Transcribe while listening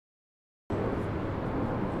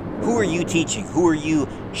Who are you teaching? Who are you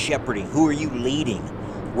shepherding? Who are you leading?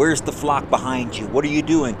 Where's the flock behind you? What are you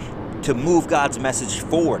doing to move God's message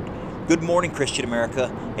forward? Good morning, Christian America.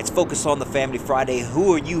 It's Focus on the Family Friday.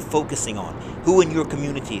 Who are you focusing on? Who in your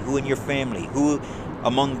community? Who in your family? Who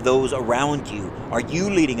among those around you? Are you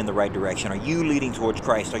leading in the right direction? Are you leading towards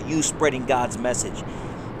Christ? Are you spreading God's message?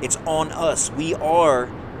 It's on us. We are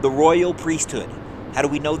the royal priesthood. How do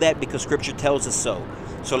we know that? Because Scripture tells us so.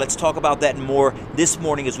 So let's talk about that and more this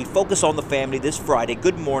morning as we focus on the family this Friday.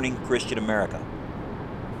 Good morning, Christian America.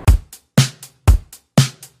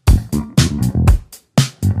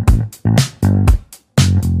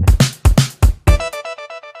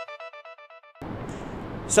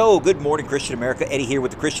 So, good morning, Christian America. Eddie here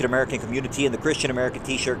with the Christian American Community and the Christian American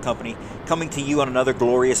T-Shirt Company, coming to you on another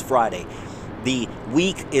glorious Friday. The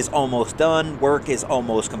week is almost done. Work is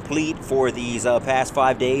almost complete for these past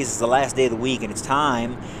 5 days. It's the last day of the week, and it's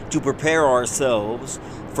time to prepare ourselves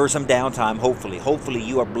for some downtime, hopefully. Hopefully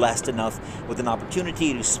you are blessed enough with an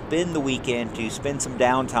opportunity to spend the weekend, to spend some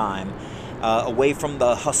downtime away from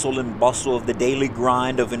the hustle and bustle of the daily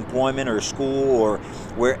grind of employment or school or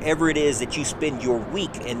wherever it is that you spend your week.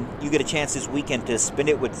 And you get a chance this weekend to spend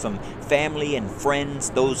it with some family and friends,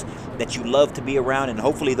 those that you love to be around, and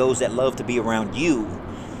hopefully those that love to be around you.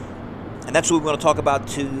 And that's what we're going to talk about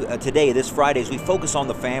today, this Friday, as we focus on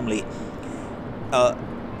the family.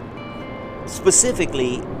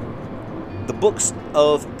 Specifically, the books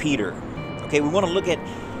of Peter. Okay, we want to look at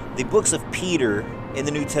the books of Peter in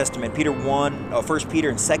the New Testament, Peter 1 Peter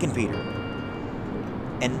and 2 Peter.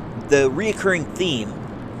 And the reoccurring theme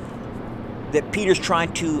that Peter's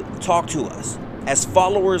trying to talk to us as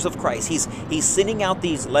followers of Christ. He's sending out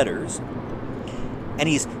these letters, and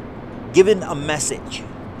he's given a message.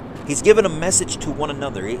 He's given a message to one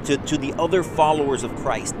another, to the other followers of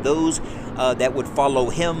Christ, those that would follow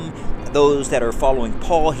him, those that are following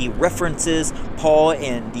Paul. He references Paul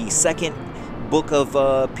in the second book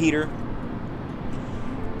of Peter.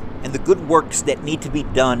 And the good works that need to be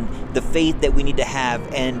done, the faith that we need to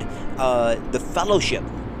have, and the fellowship.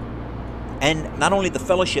 And not only the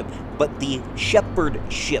fellowship, but the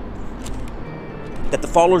shepherdship that the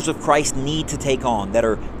followers of Christ need to take on, that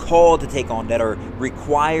are called to take on, that are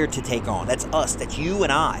required to take on. That's us, that's you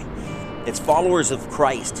and I. It's followers of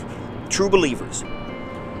Christ, true believers,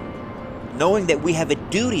 knowing that we have a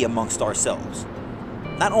duty amongst ourselves.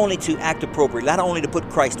 Not only to act appropriately, not only to put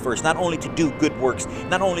Christ first, not only to do good works,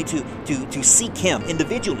 not only to seek Him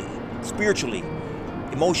individually, spiritually,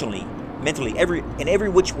 emotionally, mentally, in every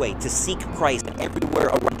which way, to seek Christ everywhere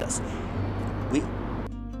around us.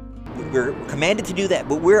 We're commanded to do that,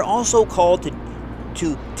 but we're also called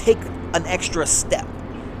to take an extra step,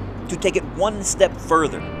 to take it one step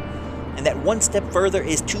further. And that one step further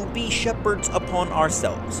is to be shepherds upon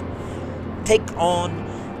ourselves. Take on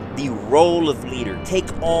the role of leader,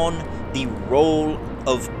 take on the role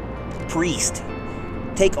of priest,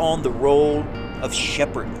 take on the role of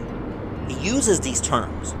shepherd. He uses these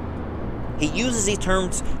terms. He uses these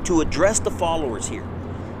terms to address the followers here.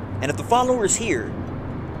 And if the followers here,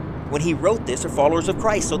 when he wrote this, are followers of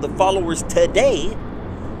Christ, so the followers today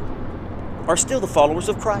are still the followers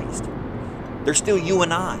of Christ. They're still you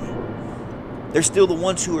and I. They're still the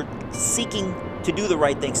ones who are seeking to do the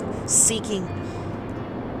right things, seeking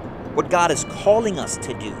what God is calling us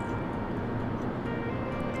to do.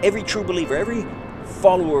 Every true believer, every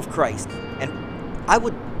follower of Christ, and I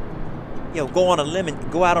would, go out on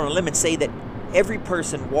a limb and say that every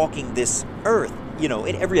person walking this earth,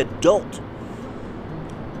 every adult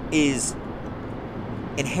is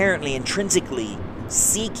inherently, intrinsically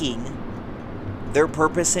seeking their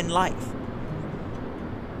purpose in life.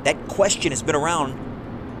 That question has been around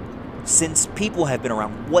since people have been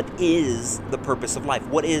around. What is the purpose of life?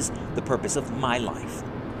 What is the purpose of my life?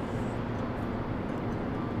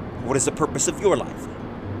 What is the purpose of your life?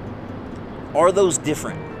 Are those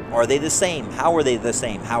different? Are they the same? How are they the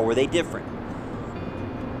same? How are they different?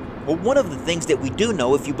 Well, one of the things that we do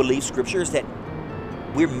know, if you believe Scripture, is that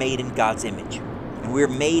we're made in God's image. And we're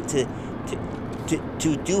made to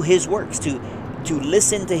do His works, to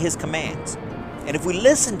listen to His commands. And if we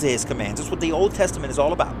listen to His commands, that's what the Old Testament is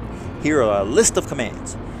all about. Here are a list of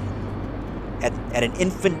commands. At an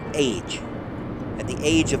infant age, at the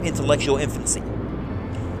age of intellectual infancy,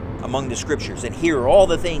 among the Scriptures. And here are all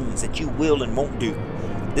the things that you will and won't do.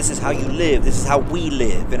 This is how you live. This is how we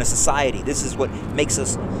live in a society. This is what makes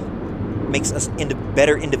us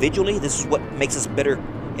better individually. This is what makes us better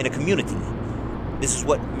in a community. This is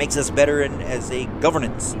what makes us better as a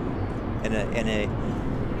governance, in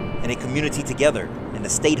a community together, in a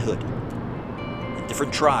statehood, in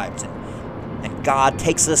different tribes. And God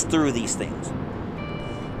takes us through these things.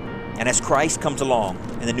 And as Christ comes along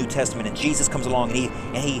in the New Testament, and Jesus comes along,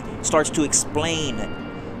 and he starts to explain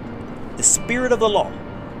the spirit of the law,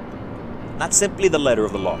 not simply the letter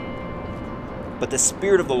of the law, but the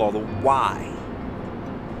spirit of the law, the why.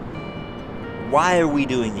 Why are we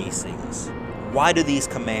doing these things? Why do these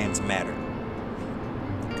commands matter?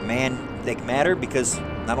 They matter because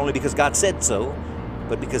not only because God said so,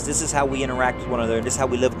 but because this is how we interact with one another, and this is how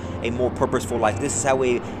we live a more purposeful life. This is how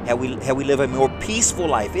we live a more peaceful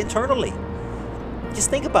life internally. Just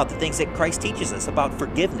think about the things that Christ teaches us about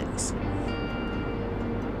forgiveness.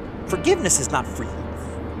 Forgiveness is not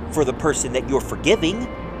for the person that you're forgiving.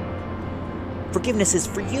 Forgiveness is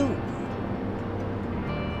for you.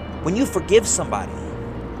 When you forgive somebody,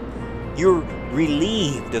 you're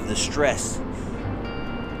relieved of the stress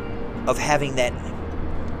of having that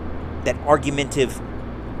argumentative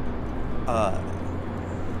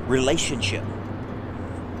relationship,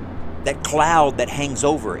 that cloud that hangs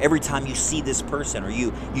over every time you see this person, or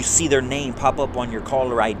you see their name pop up on your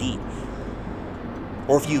caller ID,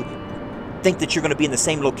 or if you think that you're going to be in the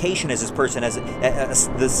same location as this person, as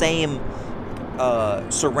the same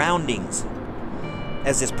surroundings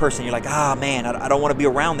as this person. You're like, ah, man, I don't want to be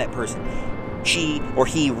around that person. She or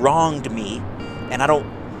he wronged me,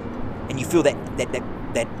 and you feel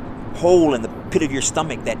that hole in the pit of your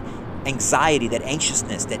stomach, that anxiety, that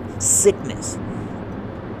anxiousness, that sickness.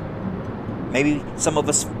 Maybe some of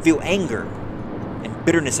us feel anger and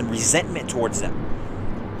bitterness and resentment towards them.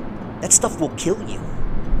 That stuff will kill you.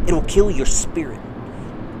 It'll kill your spirit.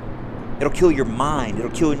 It'll kill your mind. It'll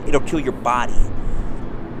kill your body.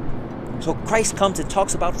 So Christ comes and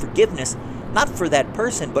talks about forgiveness, not for that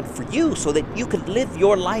person, but for you, so that you can live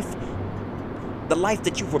your life, the life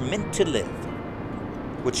that you were meant to live.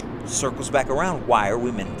 Which circles back around, why are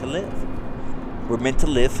we meant to live? We're meant to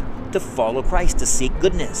live to follow Christ, to seek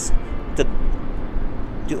goodness, to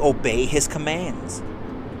obey His commands.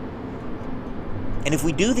 And if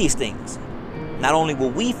we do these things, not only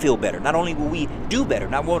will we feel better, not only will we do better,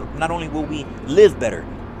 not only will we live better,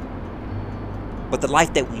 but the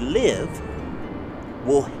life that we live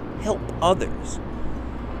will help others.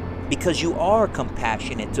 Because you are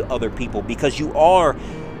compassionate to other people, because you are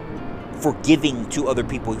forgiving to other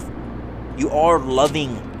people, you are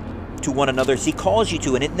loving to one another as He calls you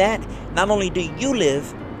to. And in that, not only do you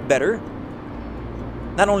live better,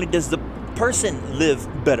 not only does the person live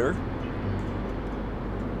better,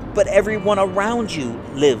 but everyone around you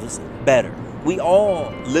lives better. We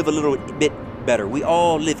all live a little bit better. We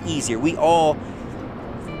all live easier. We all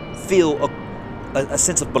feel a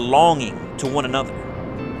sense of belonging to one another,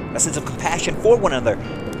 a sense of compassion for one another.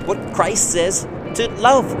 What Christ says, to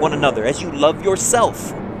love one another as you love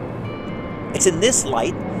yourself. It's in this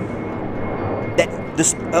light that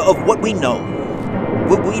of what we know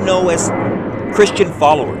as Christian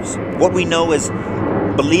followers, what we know as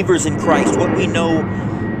believers in Christ, what we know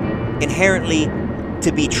inherently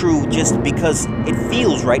to be true just because it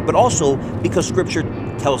feels right, but also because Scripture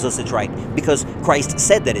tells us it's right, because Christ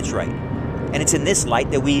said that it's right. And it's in this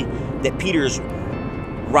light that Peter's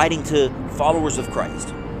writing to followers of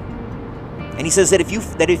Christ. And he says that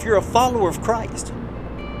if you're a follower of Christ,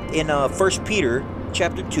 in 1 Peter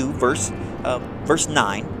chapter 2, verse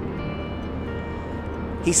 9,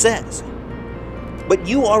 he says, "But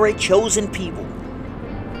you are a chosen people."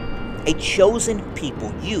 A chosen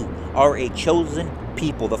people. You are a chosen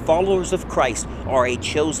people. The followers of Christ are a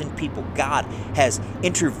chosen people. God has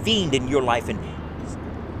intervened in your life and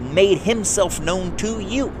made Himself known to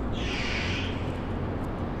you.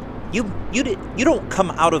 You don't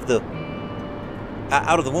come out of the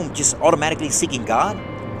womb just automatically seeking God,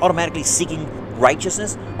 automatically seeking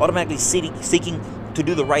righteousness, automatically seeking to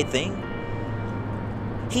do the right thing.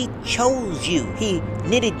 He chose you. He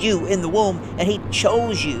knitted you in the womb, and He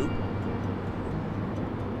chose you,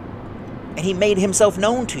 and He made Himself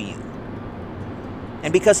known to you.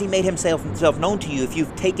 And because He made Himself known to you, if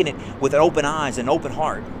you've taken it with open eyes and open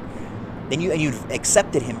heart, then you've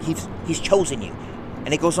accepted Him. He's chosen you.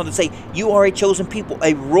 And it goes on to say, you are a chosen people,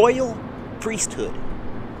 a royal priesthood,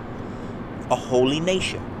 a holy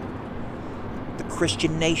nation, the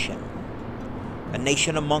Christian nation, a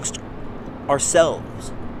nation amongst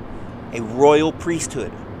ourselves, a royal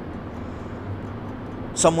priesthood,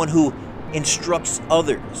 someone who instructs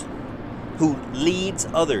others, who leads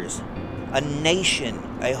others, a nation,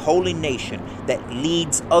 a holy nation that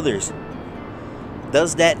leads others.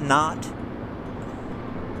 Does that not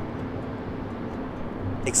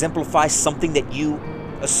exemplify something that you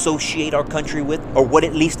associate our country with, or what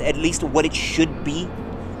at least what it should be?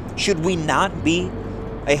 Should we not be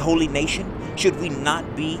a holy nation? Should we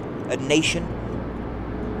not be a nation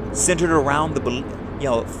centered around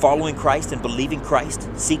following Christ and believing Christ,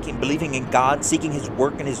 believing in God, seeking His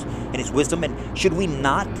work and His wisdom? And should we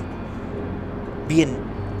not be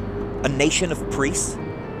a nation of priests,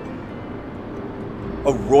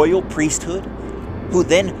 a royal priesthood, who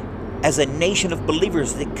then, as a nation of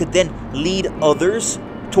believers, that could then lead others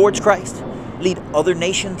towards Christ, lead other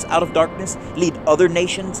nations out of darkness, lead other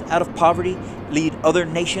nations out of poverty, lead other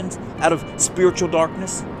nations out of spiritual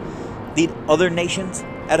darkness, lead other nations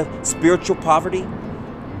out of spiritual poverty,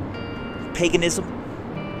 paganism?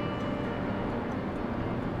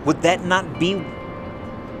 Would that not be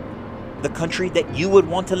the country that you would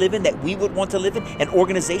want to live in, that we would want to live in? An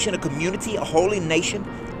organization, a community, a holy nation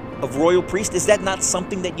of royal priests? Is that not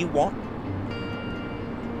something that you want?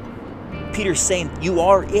 Peter's saying you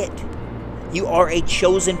are it. You are a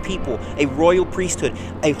chosen people, a royal priesthood,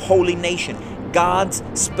 a holy nation, God's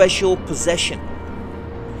special possession,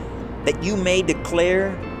 that you may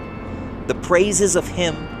declare the praises of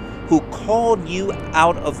Him who called you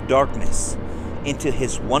out of darkness into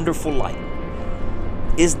His wonderful light.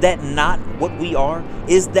 Is that not what we are?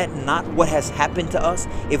 Is that not what has happened to us?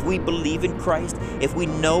 If we believe in Christ, if we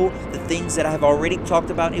know the things that I have already talked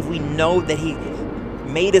about, if we know that He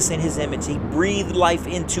made us in His image, He breathed life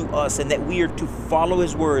into us, and that we are to follow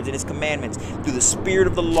His words and His commandments through the spirit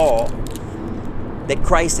of the law that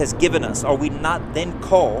Christ has given us, are we not then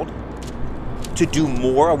called to do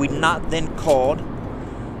more? Are we not then called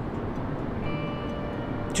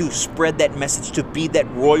to spread that message, to be that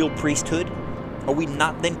royal priesthood? Are we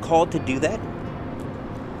not then called to do that?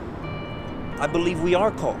 I believe we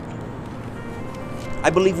are called. I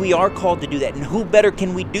believe we are called to do that. And who better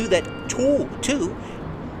can we do that to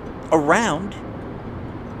around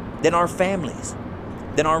than our families,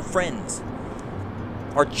 than our friends,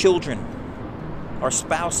 our children, our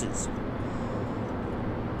spouses,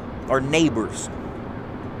 our neighbors?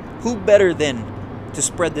 Who better than to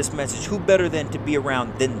spread this message? Who better than to be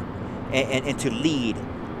around than and to lead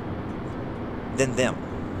than them?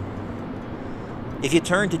 If you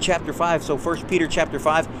turn to chapter 5, so 1 Peter chapter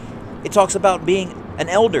 5, it talks about being an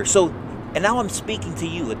elder. So, and now I'm speaking to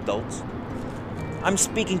you, adults. I'm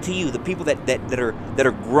speaking to you, the people that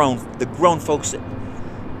are grown, the grown folks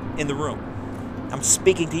in the room. I'm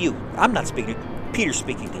speaking to you. I'm not speaking to you. Peter's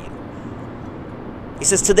speaking to you. He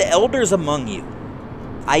says, to the elders among you,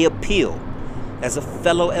 I appeal as a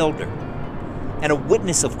fellow elder and a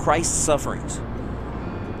witness of Christ's sufferings,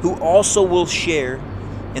 who also will share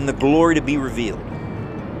in the glory to be revealed.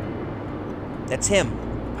 That's Him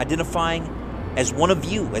identifying as one of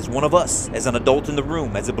you, as one of us, as an adult in the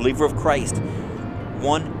room, as a believer of Christ.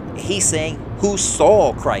 One, He's saying, who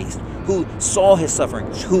saw Christ, who saw His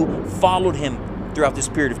sufferings, who followed Him throughout this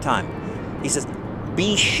period of time. He says,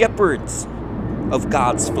 be shepherds of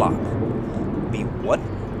God's flock. Be what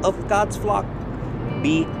of God's flock?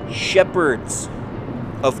 Be shepherds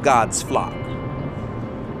of God's flock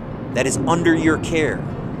that is under your care,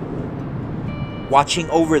 watching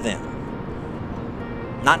over them,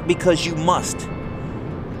 not because you must,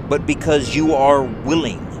 but because you are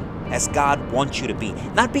willing, as God wants you to be.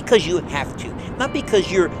 Not because you have to, not because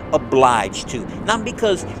you're obliged to, not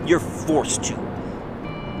because you're forced to,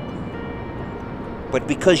 but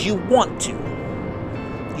because you want to.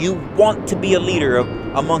 You want to be a leader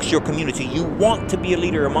amongst your community. You want to be a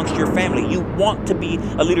leader amongst your family. You want to be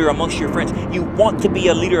a leader amongst your friends. You want to be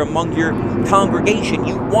a leader among your congregation.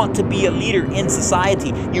 You want to be a leader in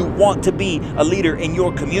society. You want to be a leader in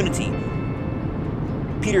your community.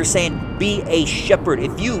 Peter is saying, be a shepherd.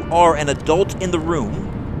 If you are an adult in the room,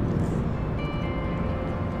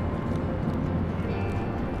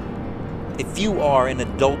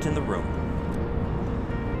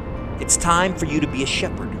 it's time for you to be a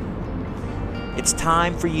shepherd. It's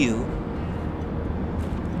time for you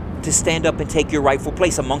to stand up and take your rightful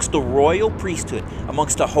place amongst the royal priesthood,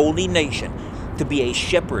 amongst a holy nation, to be a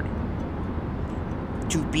shepherd.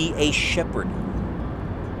 To be a shepherd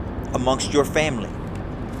amongst your family.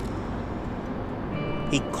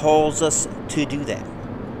 He calls us to do that.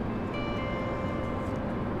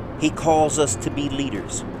 He calls us to be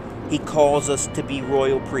leaders. He calls us to be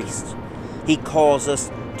royal priests. He calls us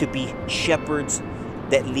to be shepherds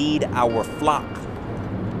that lead our flock.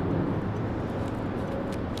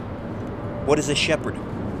 What is a shepherd?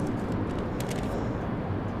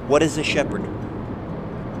 What is a shepherd?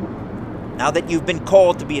 Now that you've been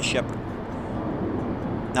called to be a shepherd,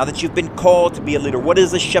 now that you've been called to be a leader, what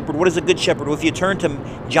is a shepherd? What is a good shepherd? Well, if you turn to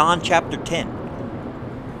John chapter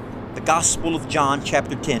 10, the Gospel of John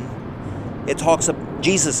chapter 10,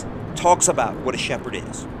 Jesus talks about what a shepherd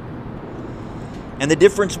is, and the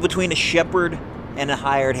difference between a shepherd and a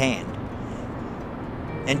hired hand.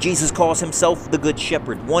 And Jesus calls himself the Good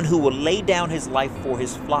Shepherd, one who will lay down his life for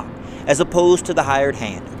his flock, as opposed to the hired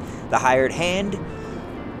hand. The hired hand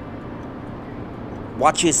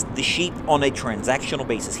watches the sheep on a transactional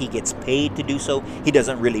basis. He gets paid to do so. He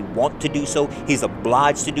doesn't really want to do so. He's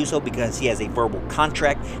obliged to do so because he has a verbal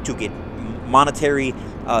contract to get monetary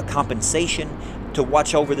compensation to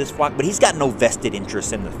watch over this flock. But he's got no vested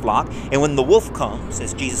interest in the flock. And when the wolf comes,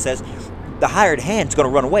 as Jesus says, the hired hand's going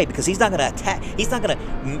to run away because he's not going to attack. He's not going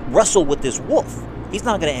to wrestle with this wolf. He's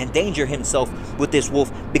not going to endanger himself with this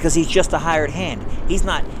wolf because he's just a hired hand. He's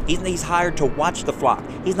hired to watch the flock.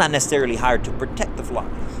 He's not necessarily hired to protect the flock.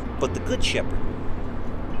 But the Good Shepherd,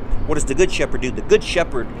 what does the Good Shepherd do? The Good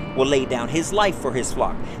Shepherd will lay down his life for his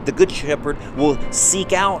flock. The Good Shepherd will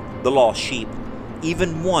seek out the lost sheep.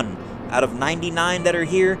 Even one out of 99 that are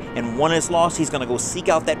here and one is lost, he's going to go seek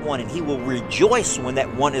out that one, and he will rejoice when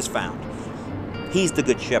that one is found. He's the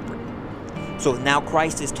Good Shepherd. So now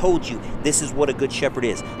Christ has told you this is what a good shepherd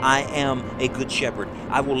is. I am a good shepherd.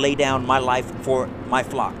 I will lay down my life for my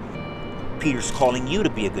flock. Peter's calling you to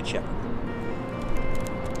be a good shepherd.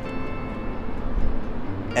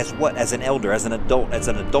 As what? As an elder, as an adult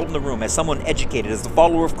in the room, as someone educated, as the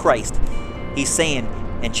follower of Christ. He's saying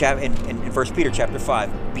in 1 Peter chapter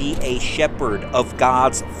 5, be a shepherd of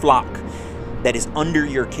God's flock that is under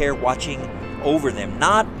your care, watching over them,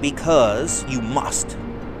 not because you must,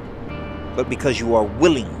 but because you are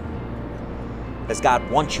willing, as God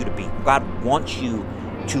wants you to be. God wants you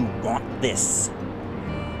to want this.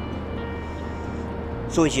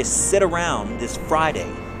 So as you sit around this Friday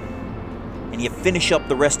and you finish up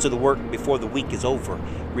the rest of the work before the week is over,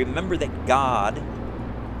 remember that God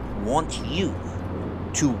wants you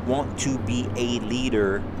to want to be a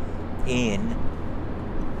leader in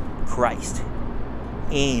Christ,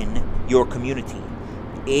 in your community,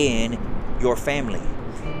 in your family,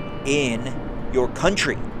 in your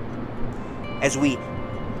country. As we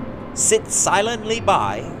sit silently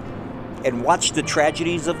by and watch the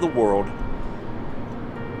tragedies of the world,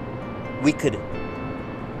 we could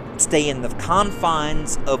stay in the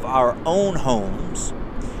confines of our own homes.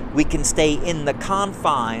 We can stay in the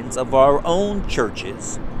confines of our own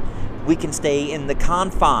churches. We can stay in the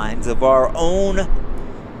confines of our own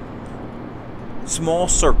small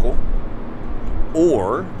circle,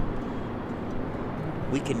 or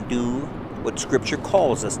we can do what Scripture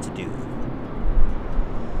calls us to do.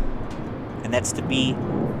 And that's to be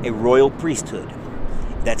a royal priesthood.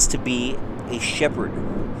 That's to be a shepherd.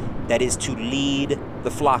 That is to lead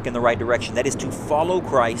the flock in the right direction. That is to follow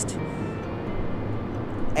Christ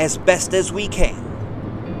as best as we can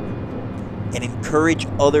and encourage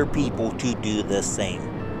other people to do the same.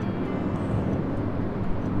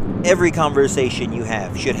 Every conversation you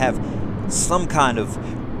have should have some kind of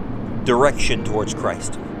direction towards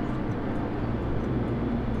Christ.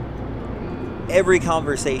 Every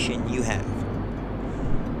conversation you have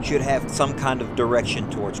should have some kind of direction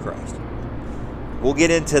towards Christ. We'll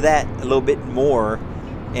get into that a little bit more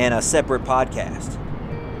in a separate podcast,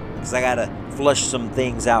 because I got to flush some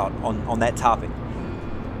things out on that topic.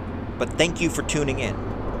 But thank you for tuning in,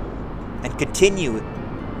 and continue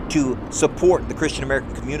to support the Christian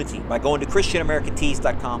American community by going to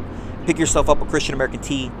ChristianAmericanTees.com. Pick yourself up a Christian American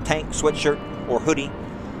tee, tank, sweatshirt, or hoodie.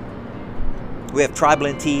 We have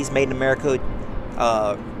tri-blend tees made in America,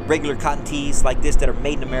 regular cotton tees like this that are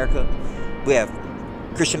made in America. We have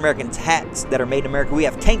Christian American hats that are made in America. We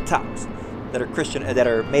have tank tops that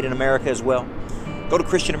are made in America as well. Go to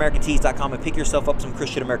ChristianAmericanTees.com and pick yourself up some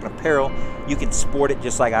Christian American apparel. You can sport it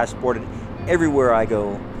just like I sport it everywhere I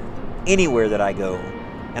go, anywhere that I go,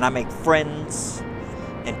 and I make friends.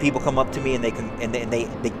 And people come up to me and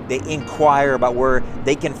they inquire about where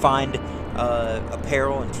they can find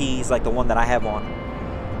apparel and tees like the one that I have on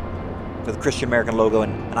with the Christian American logo,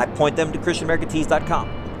 and I point them to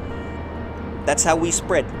ChristianAmericanTees.com. That's how we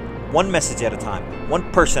spread one message at a time,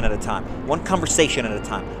 one person at a time, one conversation at a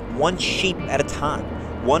time, one sheep at a time,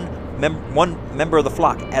 one member of the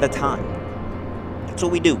flock at a time. That's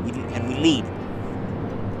what we do, and we lead.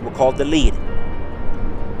 We're called to lead.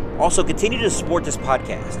 Also, continue to support this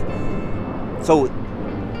podcast. So,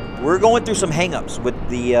 we're going through some hang-ups with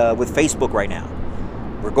Facebook right now.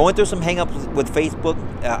 We're going through some hang-ups with Facebook.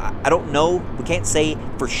 I don't know. We can't say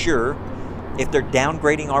for sure if they're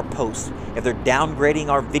downgrading our posts, if they're downgrading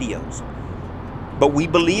our videos. But we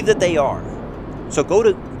believe that they are. So go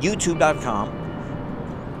to YouTube.com,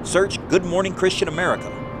 search Good Morning Christian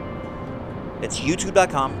America. It's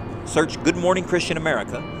YouTube.com, search Good Morning Christian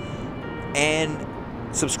America, and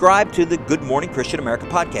subscribe to the Good Morning Christian America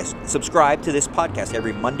podcast. Subscribe to this podcast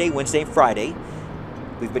every Monday, Wednesday, and Friday.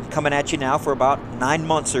 We've been coming at you now for about 9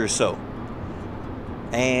 months or so.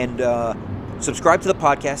 And subscribe to the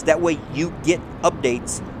podcast. That way you get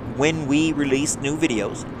updates when we release new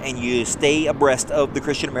videos, and you stay abreast of the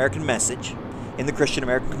Christian American message in the Christian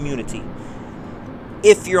American community.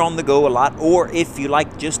 If you're on the go a lot, or if you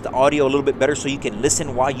like just the audio a little bit better so you can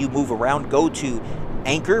listen while you move around, go to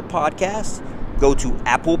Anchor Podcasts, go to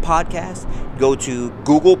Apple Podcasts, go to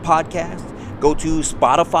Google Podcasts, go to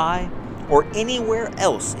Spotify, or anywhere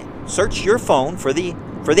else. Search your phone for the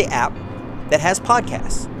app that has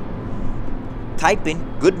podcasts. Type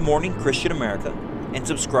in Good Morning Christian America and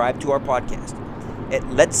subscribe to our podcast. It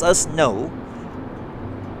lets us know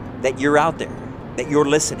that you're out there, that you're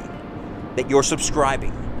listening, that you're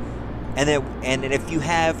subscribing. And if you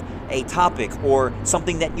have a topic or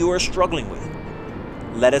something that you are struggling with,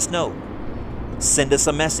 let us know. Send us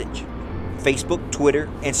a message. Facebook, Twitter,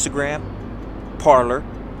 Instagram, Parler.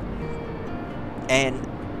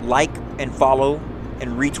 And like and follow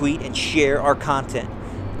and retweet and share our content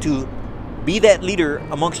to be that leader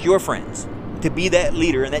amongst your friends, to be that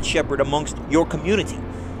leader and that shepherd amongst your community.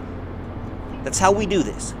 That's how we do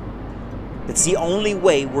this. That's the only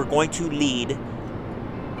way we're going to lead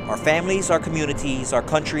our families, our communities, our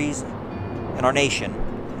countries, and our nation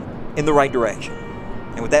in the right direction.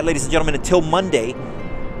 And with that, ladies and gentlemen, until Monday,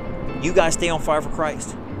 you guys stay on fire for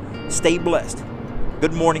Christ. Stay blessed.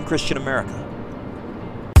 Good morning, Christian America.